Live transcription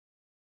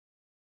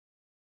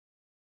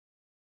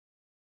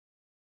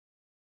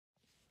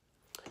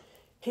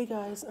Hey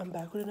guys, I'm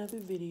back with another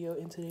video,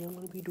 and today I'm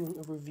going to be doing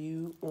a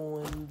review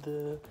on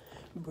the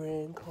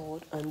brand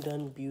called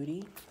Undone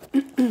Beauty.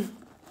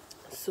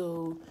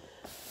 So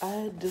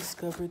I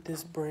discovered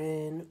this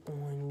brand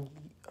on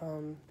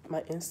my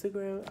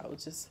Instagram. I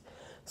was just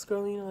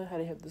scrolling, how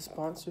they have the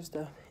sponsor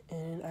stuff,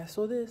 and I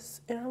saw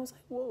this and I was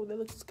like, whoa, that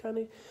looks kind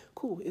of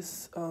cool.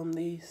 It's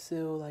they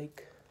sell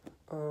like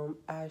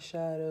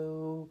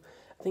eyeshadow,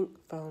 I think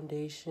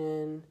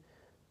foundation,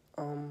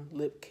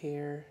 lip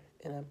care,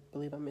 and I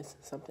believe I'm missing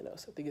something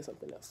else. I think it's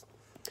something else.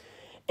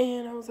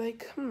 And I was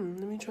like, let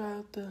me try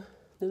out the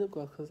lip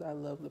gloss, because I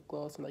love lip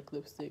gloss and like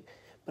lipstick,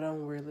 but I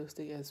don't wear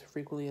lipstick as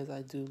frequently as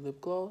I do lip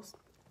gloss.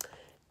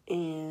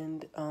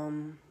 And I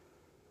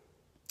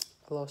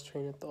lost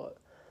train of thought.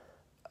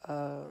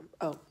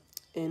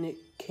 And it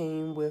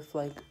came with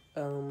like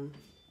an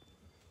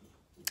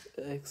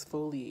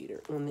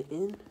exfoliator on the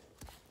end.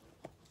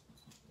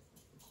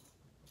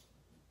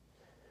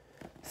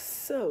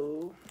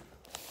 So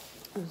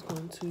I was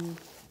going to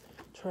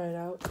try it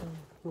out, and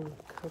I'm going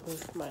to cover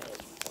my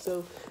end.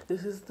 So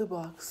this is the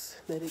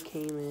box that it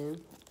came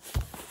in,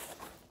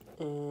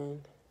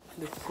 and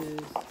this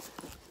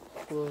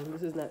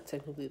is not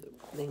technically the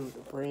name of the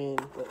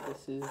brand, but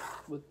this is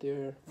what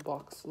their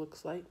box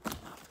looks like.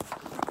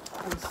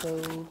 And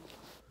so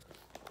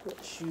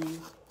once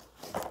you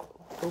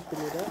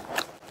open it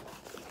up,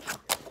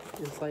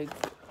 it's like,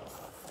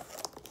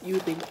 you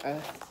would think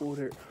I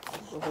ordered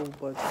a whole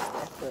bunch of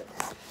stuff, but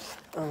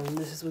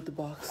this is what the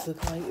box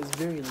looks like. It's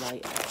very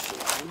light, actually.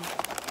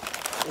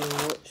 And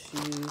once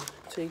you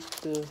take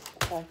the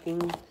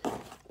packing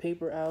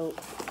paper out,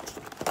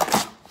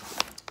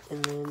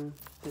 and then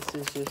this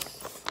is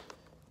just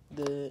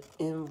the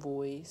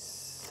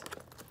invoice,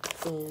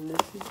 and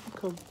this is the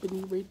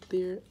company right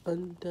there,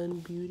 Undone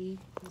Beauty.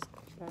 It's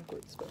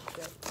backwards, but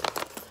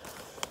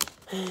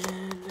yeah.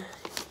 And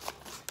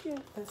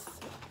yeah,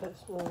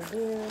 that's one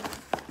there.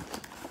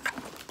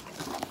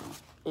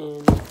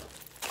 And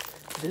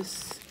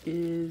this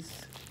is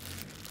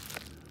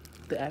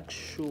the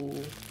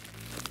actual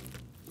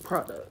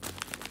product.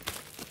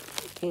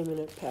 It came in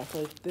a pack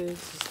like this,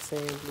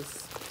 saying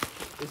this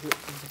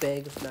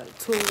bag is not a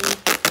toy.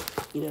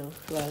 You know,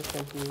 a lot of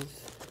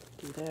companies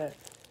do that.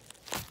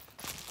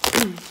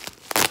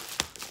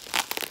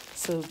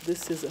 So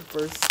this is a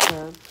first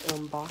time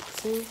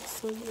unboxing.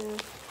 So yeah,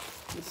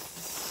 this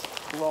is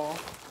raw.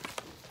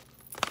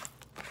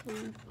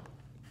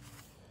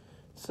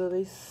 So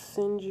they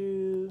send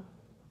you,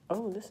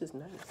 oh, this is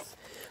nice.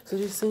 So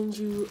they send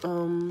you a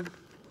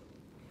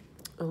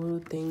little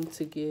thing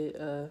to get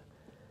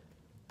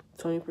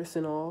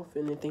 20% off,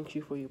 and it thanks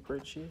you for your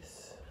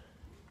purchase.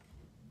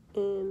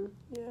 And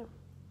yeah.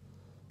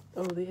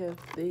 Oh,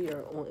 they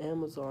are on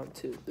Amazon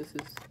too. This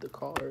is the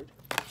card.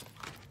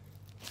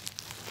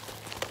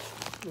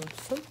 There's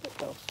something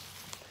else.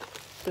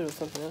 There was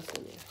something else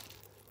in there.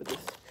 But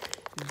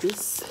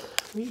this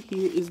right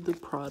here is the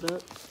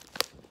product.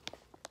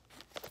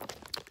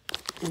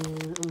 And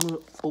I'm gonna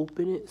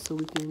open it so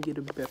we can get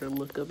a better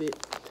look of it.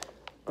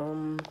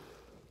 I'm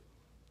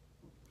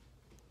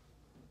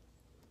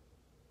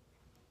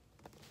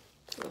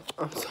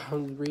sorry,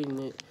 I'm reading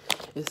it.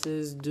 It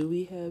says, do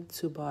we have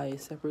to buy a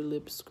separate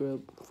lip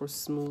scrub for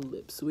smooth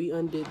lips? We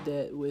undid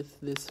that with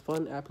this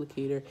fun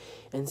applicator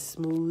and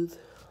smooth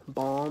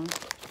balm.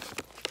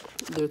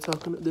 They're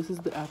talking, this is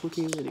the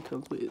applicator that it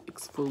comes with. It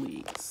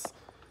exfoliates,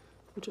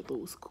 which I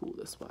thought was cool.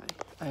 That's why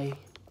I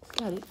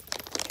got it.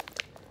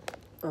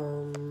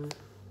 So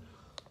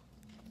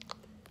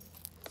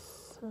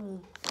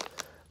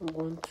I'm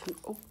going to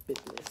open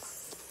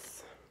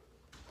this.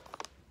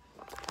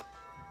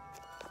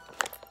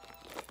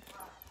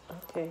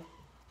 Okay.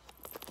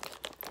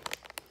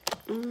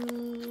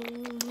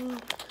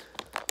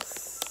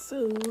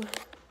 So,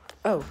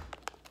 oh,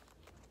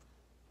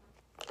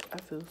 I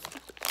feel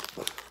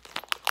stupid.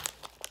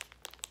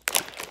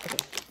 Okay.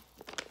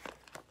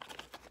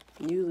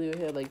 Usually it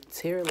had like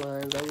tear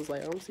lines. I was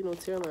like, I don't see no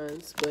tear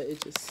lines, but it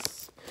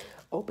just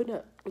opened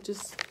up, which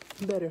is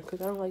better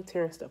because I don't like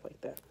tearing stuff like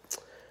that.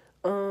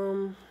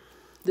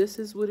 This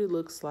is what it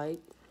looks like.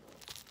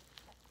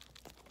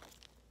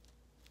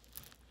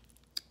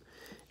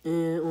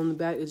 And on the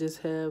back, it just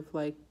have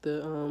like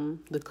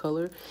the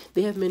color.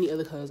 They have many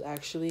other colors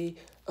actually,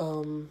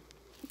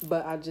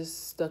 but I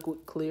just stuck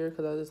with clear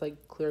because I just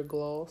like clear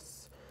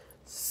gloss.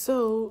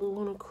 So I'm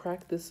gonna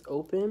crack this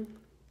open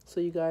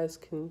so you guys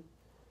can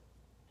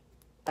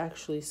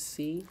actually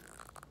see.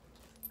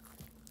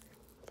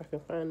 If I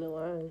can find the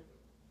line.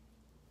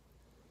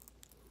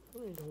 I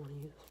don't want to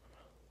use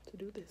to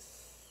do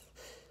this.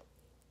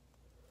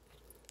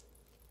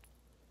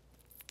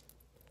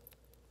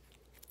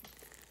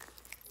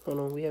 Hold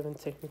on, we having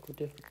technical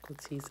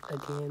difficulties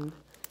again.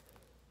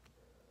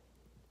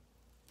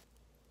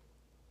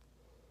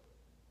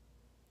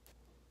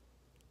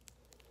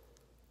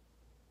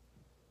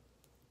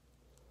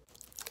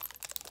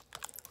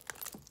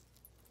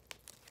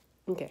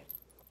 Okay.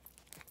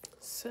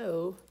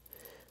 So,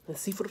 let's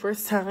see for the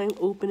first time,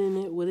 opening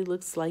it, what it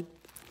looks like.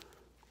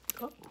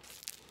 Oh,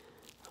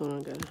 hold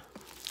on, guys.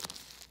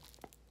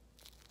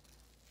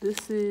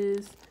 this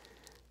is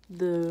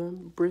the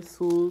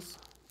bristles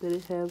that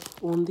it has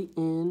on the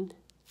end.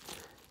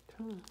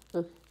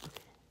 Okay.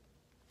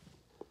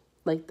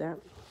 Like that.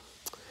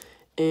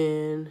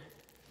 And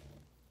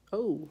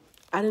oh,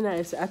 I did not.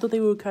 I thought they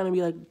would kind of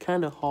be like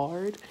kind of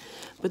hard,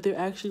 but they're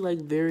actually like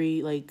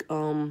very like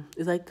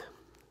it's like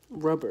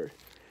rubber.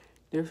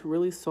 They're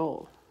really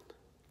soft,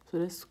 so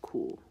that's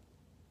cool.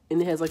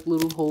 And it has like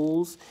little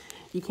holes.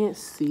 You can't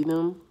see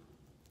them.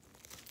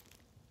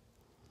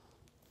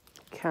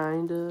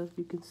 Kind of,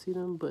 you can see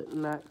them, but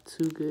not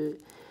too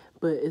good.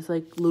 But it's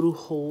like little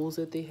holes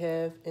that they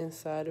have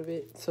inside of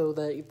it, so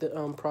that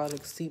the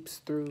product seeps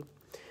through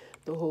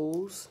the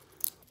holes.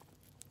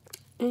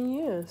 And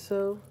yeah,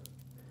 so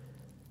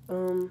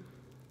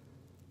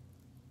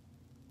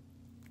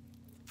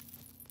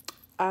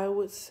I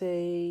would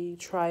say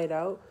try it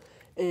out,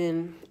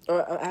 and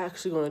I'm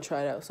actually going to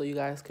try it out so you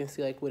guys can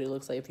see like what it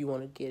looks like if you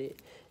want to get it.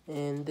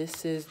 And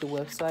this is the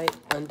website,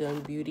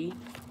 Undone Beauty.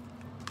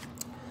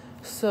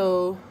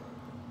 So,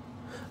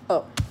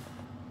 oh,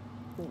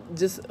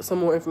 just some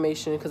more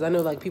information, because I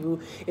know like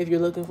people, if you're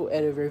looking for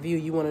at a review,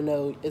 you want to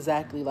know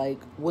exactly like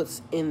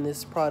what's in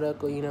this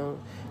product, or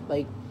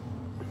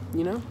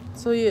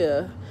so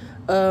yeah.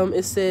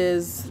 It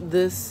says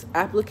this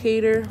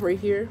applicator right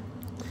here,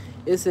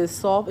 it says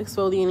soft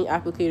exfoliating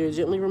applicator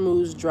gently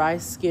removes dry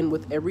skin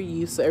with every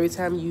use. So every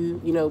time you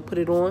put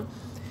it on,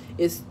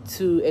 it's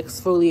to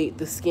exfoliate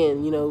the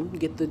skin,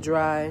 get the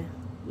dry,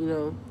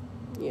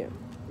 yeah.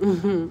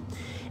 And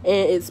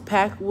it's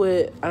packed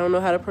with, I don't know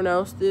how to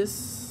pronounce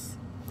this,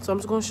 so I'm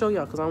just going to show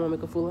y'all because I don't want to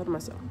make a fool out of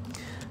myself.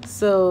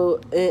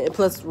 So, and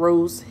plus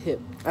rose hip.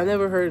 I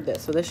never heard of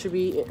that, so that should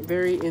be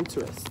very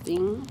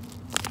interesting.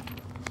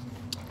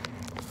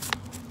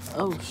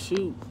 Oh,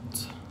 shoot.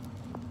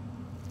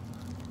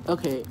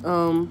 Okay,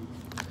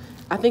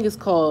 I think it's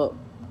called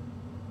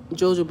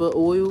jojoba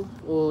oil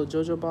or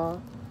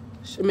jojoba.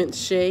 I meant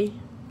shea.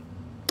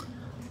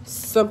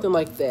 Something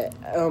like that.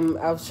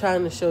 I was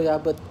trying to show y'all,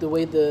 but the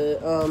way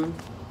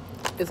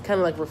it's kind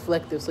of like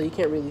reflective, so you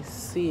can't really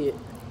see it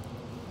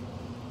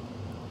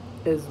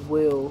as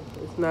well.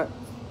 It's not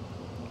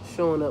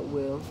showing up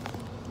well.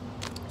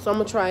 So I'm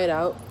gonna try it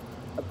out.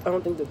 I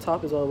don't think the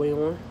top is all the way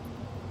on.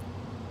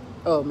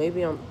 Oh,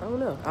 maybe I don't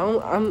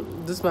know.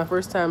 This is my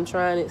first time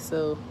trying it,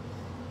 so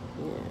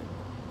yeah,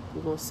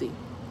 we're gonna see.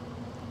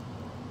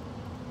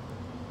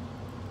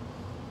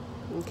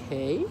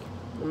 Okay,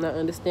 I'm not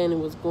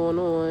understanding what's going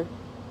on.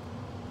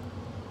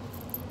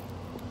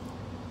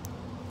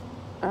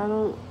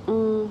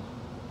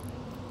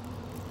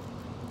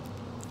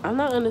 I'm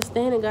not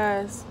understanding,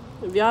 guys.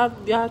 If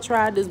y'all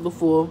tried this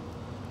before,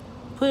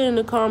 put in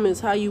the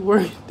comments how you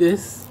work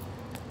this.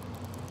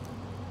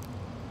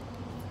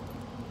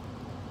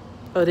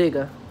 Oh, there you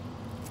go.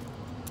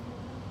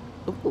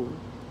 Ooh.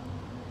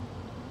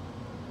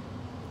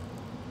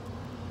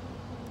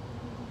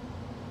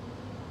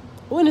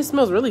 Oh, and it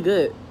smells really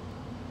good.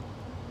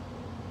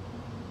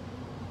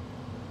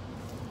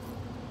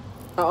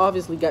 I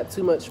obviously got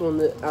too much on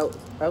the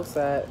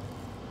outside.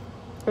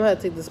 I'm gonna have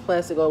to take this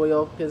plastic all the way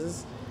off because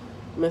it's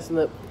messing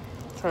up.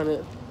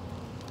 It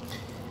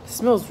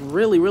smells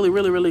really, really,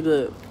 really, really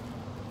good.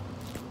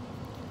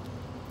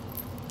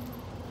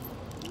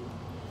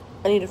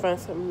 I need to find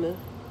something to,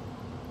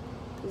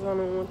 because I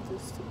don't want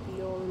this to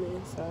be all on the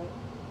inside.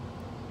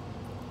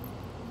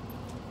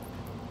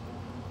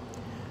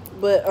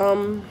 But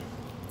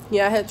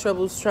yeah, I had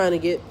troubles trying to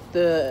get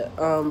the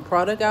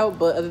product out,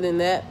 but other than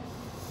that,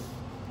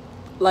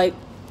 like,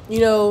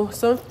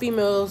 some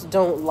females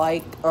don't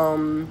like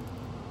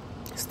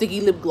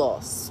sticky lip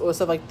gloss or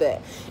stuff like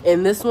that.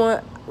 And this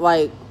one,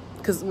 like,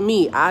 because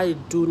I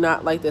do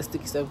not like that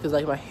sticky stuff because,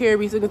 like, my hair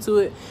be sticking to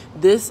it.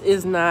 This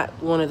is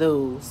not one of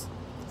those.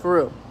 For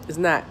real. It's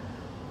not.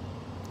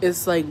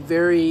 It's, like,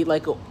 very,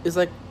 like, it's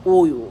like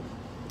oil.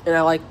 And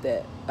I like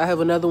that. I have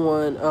another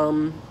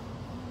one,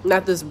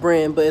 not this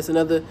brand, but it's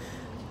another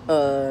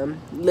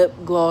lip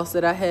gloss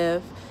that I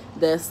have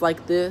that's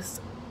like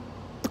this.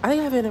 I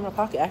think I have it in my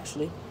pocket,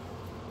 actually.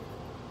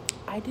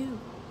 I do.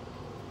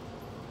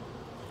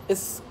 I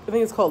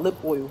think it's called lip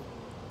oil.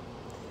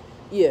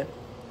 Yeah,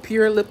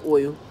 pure lip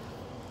oil.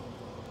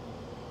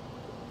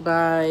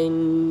 By,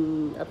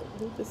 I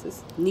think this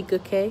is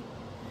Nakia.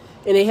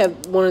 And they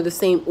have one of the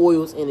same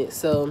oils in it,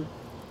 so.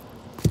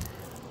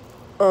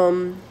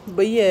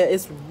 But yeah,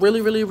 it's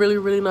really, really, really,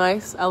 really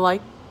nice. I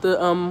like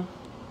the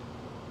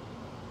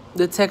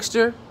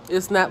texture.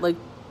 It's not like,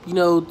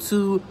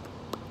 too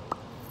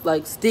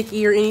like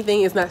sticky or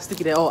anything. It's not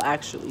sticky at all,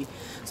 actually.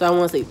 So I don't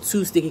want to say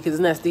too sticky because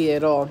it's not sticky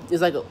at all.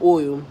 It's like an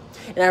oil,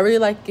 and I really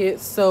like it.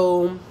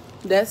 So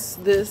that's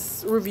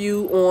this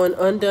review on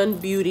Undone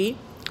Beauty.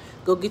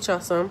 Go get y'all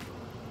some.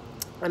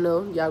 I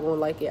know y'all gonna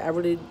like it. I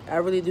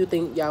really do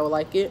think y'all will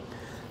like it.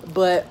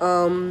 But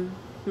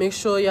make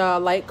sure y'all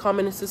like,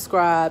 comment, and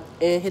subscribe,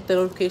 and hit the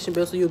notification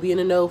bell so you'll be in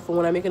the know for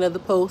when I make another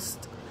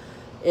post.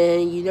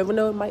 And you never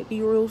know, it might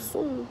be real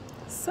soon.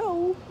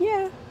 So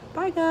yeah,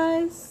 bye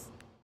guys.